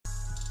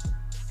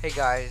Hey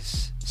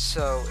guys,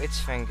 so it's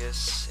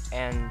Fangis,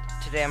 and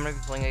today I'm going to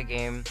be playing a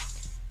game.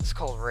 It's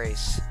called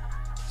Race.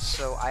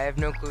 So I have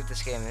no clue what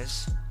this game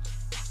is.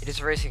 It is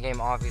a racing game,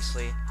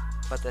 obviously,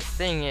 but the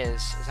thing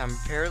is I'm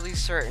fairly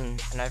certain,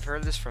 and I've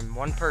heard this from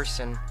one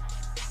person,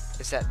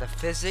 is that the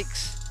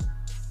physics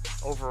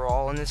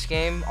overall in this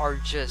game are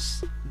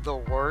just the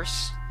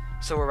worst.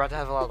 So we're about to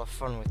have a lot of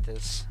fun with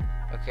this,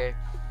 okay?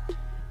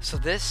 So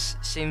this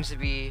seems to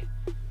be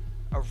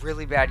a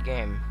really bad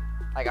game.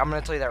 Like, I'm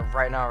gonna tell you that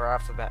right now, right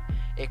off the bat.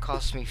 It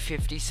cost me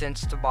 50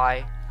 cents to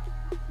buy.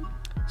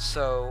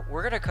 So,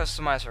 we're gonna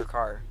customize our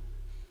car.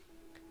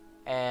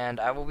 And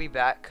I will be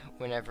back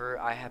whenever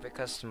I have it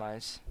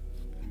customized.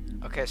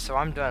 Okay, so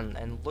I'm done.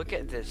 And look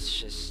at this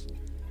just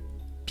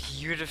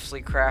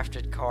beautifully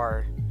crafted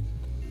car.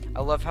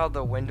 I love how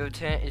the window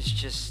tint is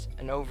just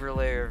an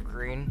overlay of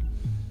green.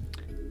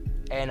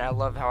 And I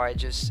love how I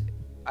just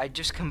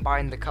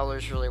combined the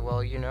colors really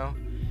well, you know?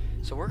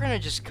 So we're gonna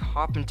just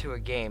hop into a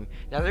game.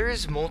 Now there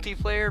is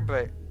multiplayer,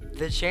 but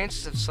the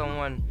chances of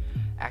someone...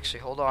 Actually,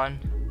 hold on.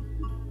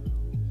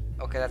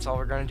 Okay, that's all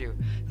we're gonna do.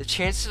 The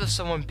chances of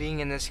someone being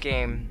in this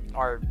game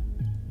are...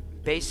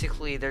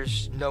 Basically,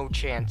 there's no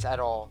chance at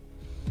all.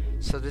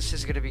 So this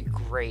is gonna be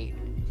great.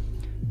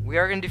 We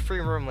are gonna do free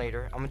roam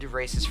later. I'm gonna do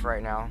races for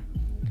right now.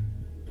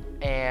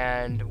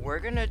 And we're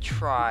gonna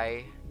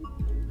try...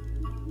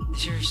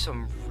 These are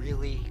some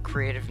really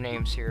creative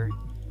names here.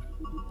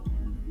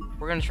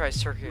 We're gonna try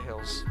Circuit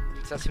Hills,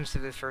 because that seems to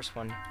be the first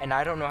one. And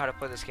I don't know how to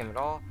play this game at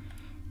all.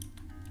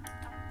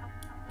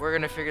 We're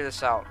gonna figure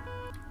this out.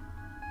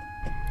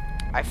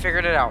 I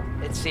figured it out.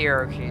 It's the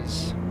arrow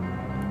keys.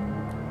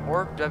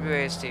 Or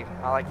WASD.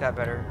 I like that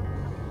better.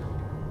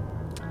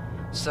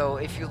 So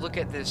if you look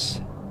at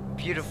this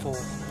beautiful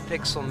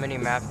pixel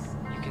mini-map,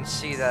 you can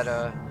see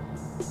that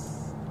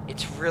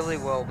it's really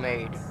well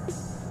made.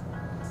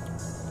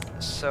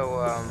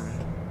 So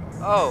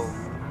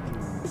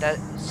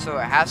so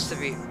it has to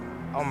be...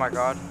 Oh my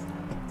god.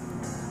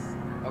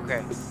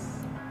 Okay.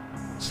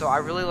 So I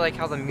really like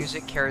how the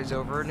music carries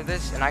over into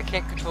this, and I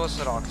can't control this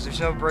at all, because there's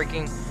no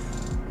braking,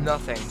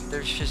 nothing.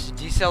 There's just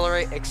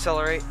decelerate,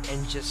 accelerate,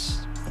 and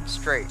just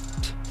straight.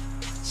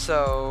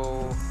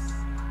 So...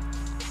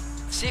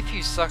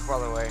 CPUs suck, by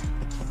the way.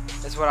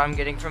 That's what I'm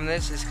getting from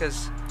this, is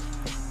because...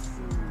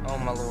 Oh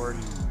my lord.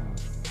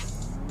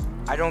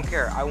 I don't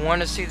care. I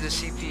want to see the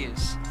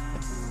CPUs.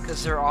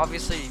 Because they're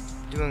obviously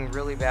doing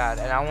really bad,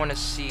 and I want to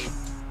see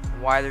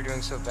why they're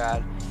doing so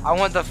bad. I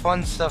want the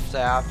fun stuff to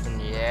happen.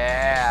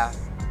 Yeah.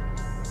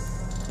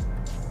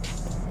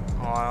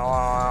 Hold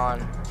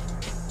on.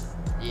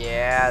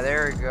 Yeah,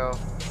 there we go.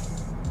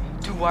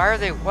 Dude, why are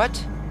they... What?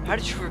 How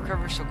did you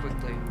recover so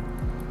quickly?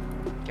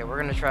 Okay, we're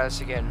gonna try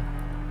this again.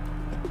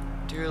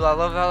 Dude, I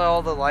love how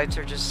all the lights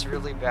are just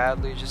really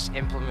badly just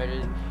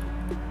implemented.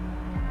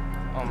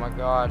 Oh my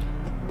god.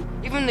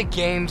 Even the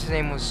game's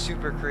name was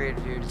super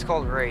creative, dude. It's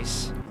called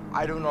Race.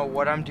 I don't know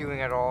what I'm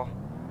doing at all.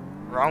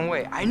 Wrong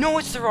way. I know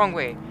it's the wrong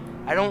way.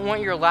 I don't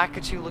want your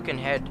Lakitu looking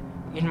head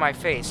in my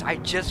face. I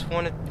just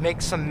want to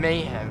make some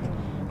mayhem.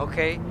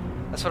 Okay?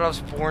 That's what I was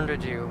born to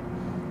do.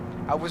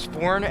 I was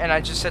born and I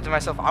just said to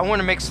myself, I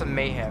want to make some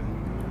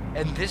mayhem.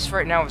 And this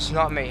right now is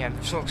not mayhem.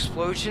 There's no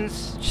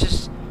explosions.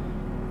 Just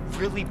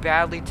really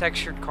badly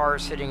textured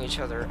cars hitting each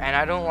other. And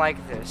I don't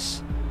like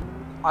this.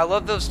 I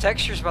love those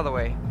textures, by the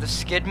way. The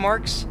skid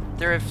marks,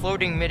 they're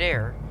floating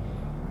midair.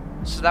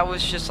 So that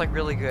was just like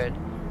really good.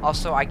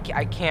 Also, I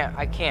can't.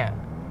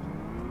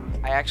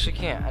 I actually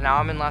can't. And now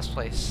I'm in last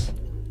place.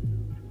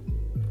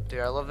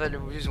 Dude, I love that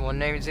there's one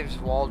name. His name's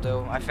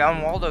Waldo. I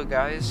found Waldo,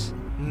 guys.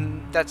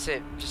 That's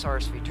it. Just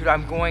RSV. Dude,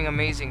 I'm going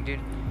amazing,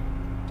 dude.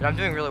 Dude, I'm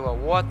doing really well.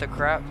 What the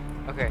crap?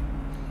 Okay.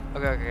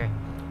 Okay.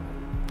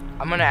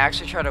 I'm gonna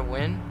actually try to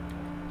win.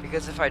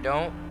 Because if I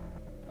don't...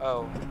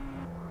 Oh,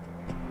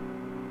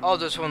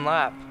 just one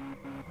lap.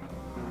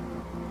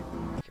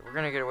 Okay, we're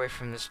gonna get away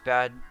from this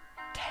bad,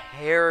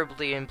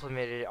 terribly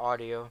implemented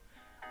audio.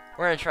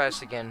 We're gonna try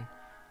this again.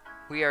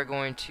 We are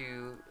going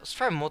to... Let's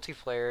try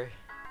multiplayer.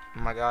 Oh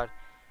my god.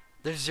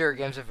 There's 0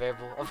 games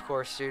available. Of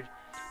course, dude.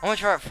 I want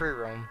to try out free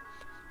roam.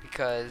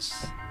 Because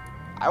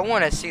I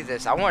want to see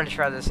this. I want to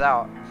try this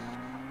out.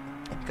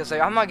 Because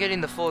like, I'm not getting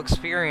the full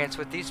experience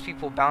with these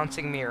people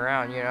bouncing me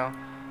around, you know.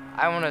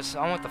 I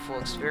want the full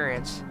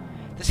experience.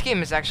 This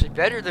game is actually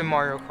better than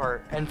Mario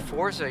Kart and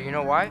Forza. You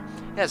know why?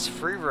 It has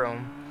free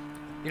roam.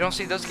 You don't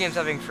see those games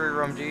having free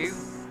roam, do you?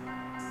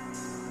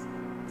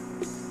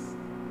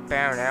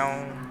 Bow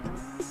now.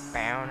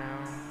 Bow now.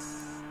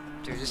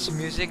 Dude, this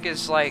music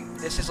is like...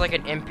 This is like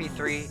an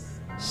MP3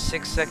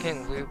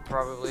 6-second loop,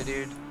 probably,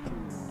 dude.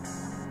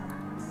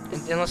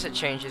 Unless it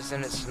changes,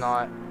 then it's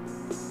not.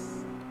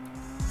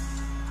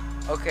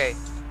 Okay.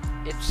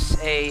 It's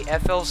a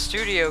FL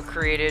Studio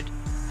created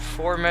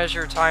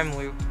 4-measure time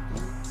loop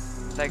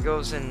that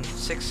goes in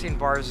 16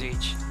 bars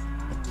each,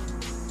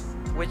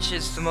 which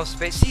is the most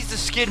basic. See, the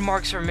skid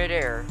marks are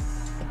midair.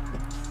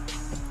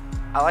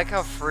 I like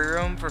how free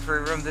roam,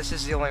 this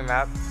is the only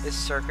map, is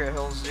Circuit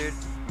Hills, dude.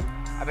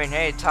 I mean,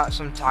 hey,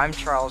 some time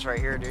trials right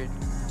here, dude.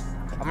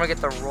 I'm gonna get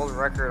the world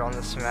record on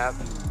this map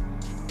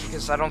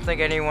because I don't think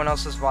anyone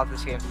else has bought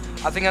this game.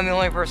 I think I'm the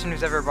only person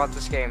who's ever bought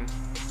this game.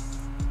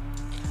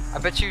 I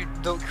bet you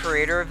the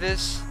creator of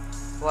this,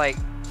 like,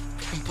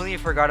 completely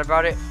forgot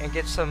about it and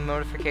gets some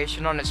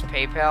notification on his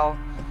PayPal.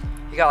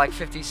 He got like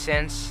 50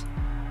 cents.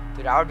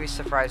 Dude, I would be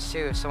surprised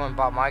too if someone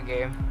bought my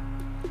game.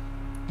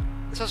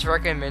 This was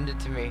recommended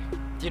to me.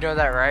 You know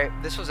that, right?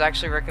 This was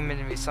actually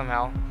recommended to me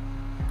somehow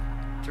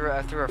through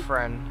a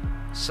friend.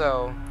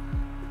 So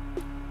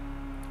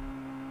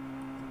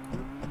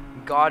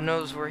God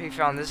knows where he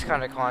found this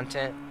kind of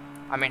content.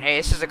 I mean, hey,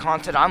 this is the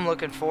content I'm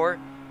looking for.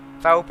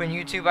 If I open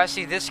YouTube, I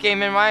see this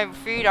game in my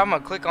feed, I'm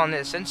gonna click on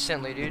this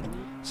instantly, dude.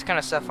 It's the kind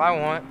of stuff I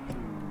want.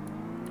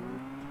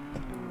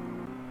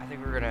 I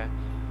think we're gonna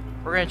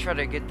try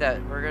to get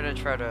that. We're gonna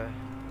try to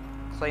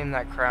claim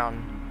that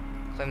crown,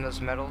 claim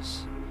those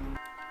medals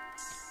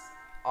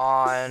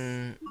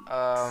on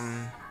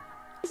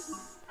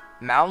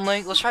Mountain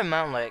Lake. Let's try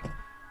Mountain Lake.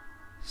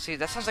 See,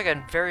 that sounds like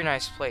a very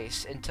nice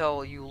place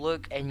until you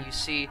look and you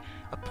see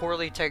a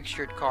poorly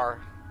textured car.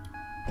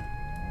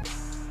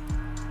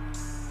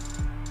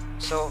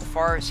 So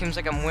far, it seems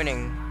like I'm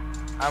winning.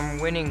 I'm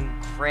winning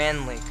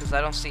grandly because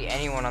I don't see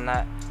anyone on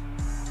that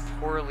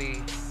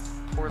poorly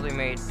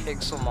made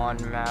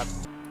Pixelmon map.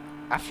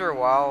 After a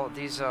while,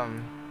 these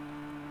and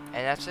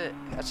that's it.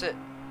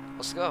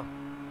 Let's go.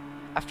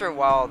 After a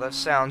while, those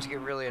sounds get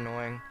really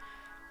annoying.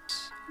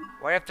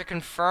 Why do I have to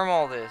confirm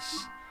all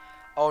this?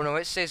 Oh no,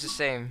 it stays the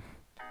same.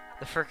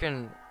 The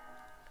frickin'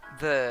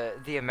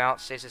 the amount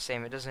stays the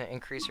same. It doesn't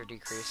increase or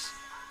decrease.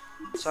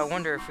 So I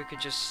wonder if we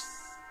could just.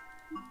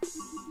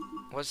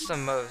 What's the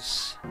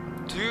most?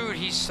 Dude,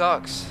 he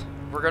sucks.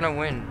 We're gonna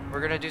win.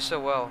 We're gonna do so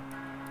well.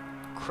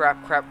 Crap.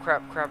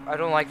 I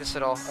don't like this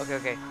at all.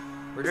 Okay.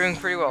 We're doing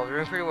pretty well.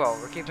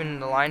 We're keeping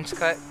the lines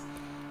cut.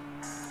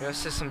 You know,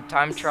 this is some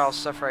time trial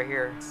stuff right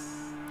here.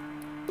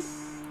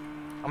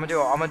 I'm gonna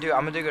do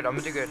good.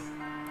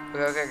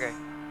 Okay.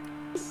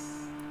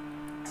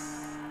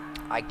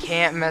 I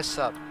can't mess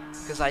up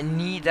because I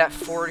need that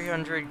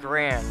 400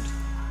 grand.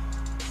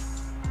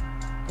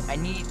 I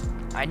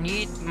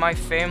need my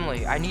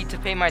family. I need to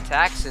pay my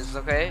taxes,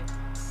 okay?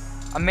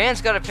 A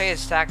man's gotta pay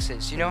his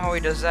taxes. You know how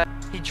he does that?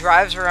 He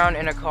drives around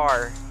in a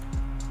car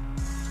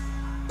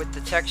with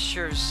the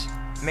textures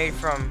made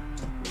from,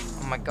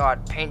 oh my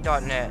god,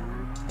 paint.net.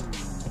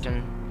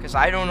 Because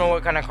I don't know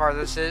what kind of car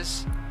this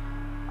is.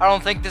 I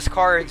don't think this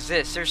car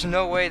exists. There's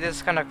no way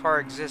this kind of car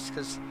exists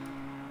because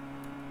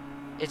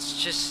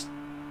it's just,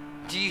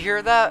 do you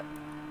hear that?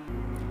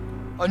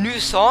 A new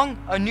song?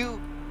 A new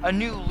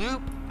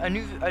loop? A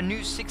new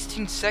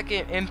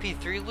 16-second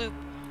MP3 loop?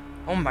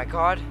 Oh my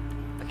god.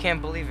 I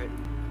can't believe it.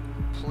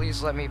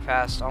 Please let me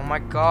pass. Oh my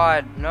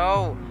god.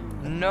 No.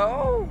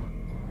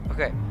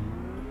 Okay.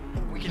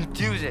 We can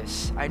do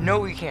this. I know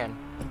we can.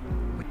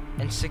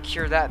 And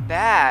secure that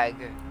bag.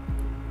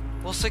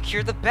 We'll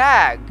secure the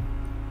bag.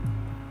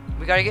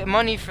 We gotta get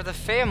money for the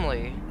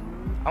family.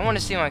 I want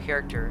to see my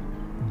character.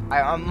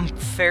 I'm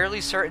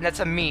fairly certain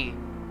that's a me.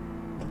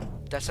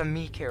 That's a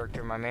me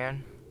character, my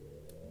man.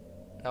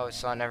 No,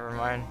 it's not. Never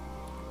mind.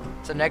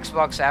 It's an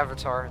Xbox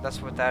avatar.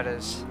 That's what that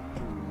is.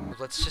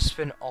 Let's just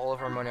spend all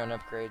of our money on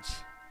upgrades.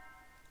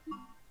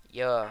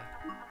 Yeah.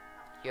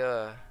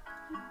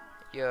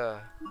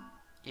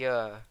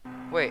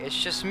 Wait,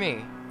 it's just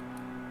me.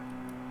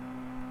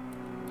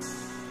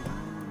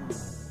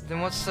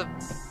 Then what's the...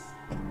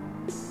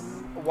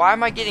 Why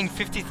am I getting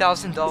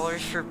 $50,000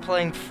 for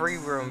playing free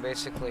roam,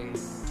 basically?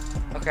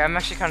 Okay, I'm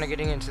actually kind of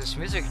getting into this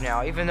music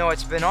now, even though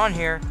it's been on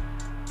here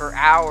for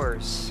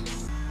hours.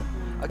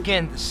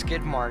 Again, the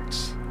skid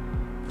marks.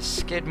 The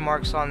skid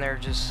marks on there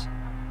just...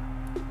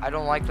 I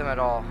don't like them at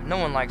all. No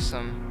one likes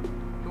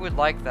them. Who would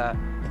like that?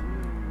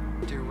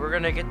 Dude, we're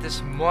gonna get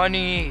this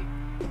money.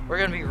 We're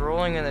gonna be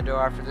rolling in the dough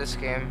after this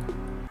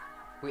game.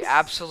 We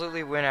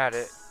absolutely win at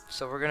it.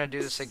 So we're gonna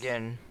do this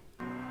again.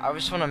 I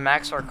just want to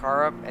max our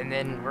car up and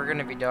then we're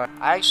gonna be done.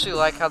 I actually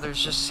like how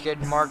there's just skid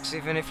marks.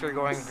 Even if you're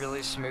going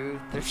really smooth,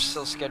 there's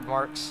still skid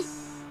marks.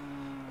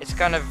 It's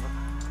kind of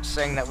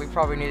saying that we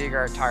probably need to get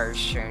our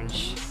tires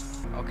changed.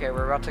 Okay,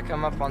 we're about to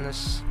come up on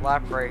this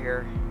lap right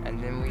here,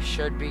 and then we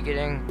should be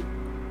getting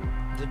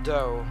the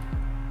dough.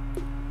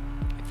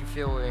 If you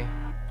feel me.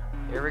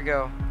 Here we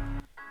go.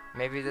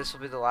 Maybe this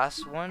will be the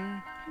last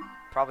one.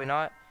 Probably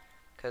not,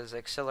 because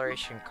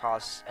acceleration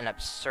costs an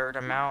absurd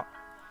amount.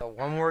 So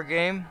one more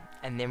game,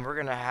 and then we're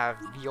gonna have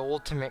the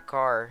ultimate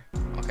car.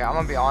 Okay, I'm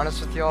gonna be honest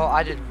with y'all.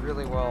 I did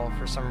really well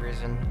for some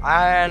reason.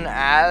 And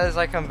as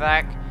I come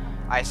back,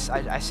 I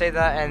say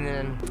that, and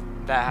then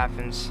that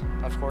happens.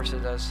 Of course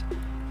it does.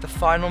 The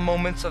final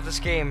moments of this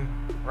game,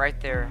 right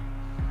there.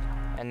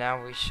 And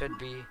now we should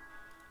be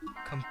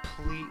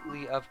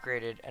completely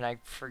upgraded. And I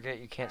forget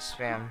you can't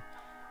spam.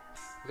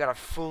 We got a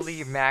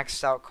fully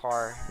maxed out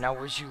car. Now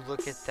would you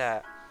look at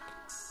that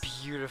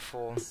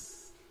beautiful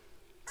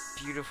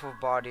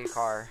body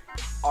car.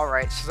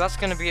 Alright, so that's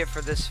gonna be it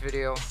for this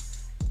video.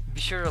 Be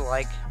sure to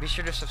like, be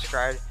sure to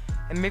subscribe,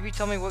 and maybe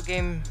tell me what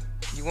game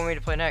you want me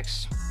to play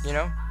next, you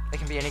know? It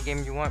can be any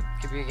game you want.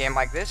 It could be a game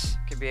like this.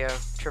 It could be a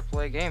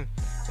AAA game.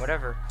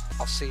 Whatever.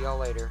 I'll see y'all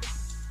later.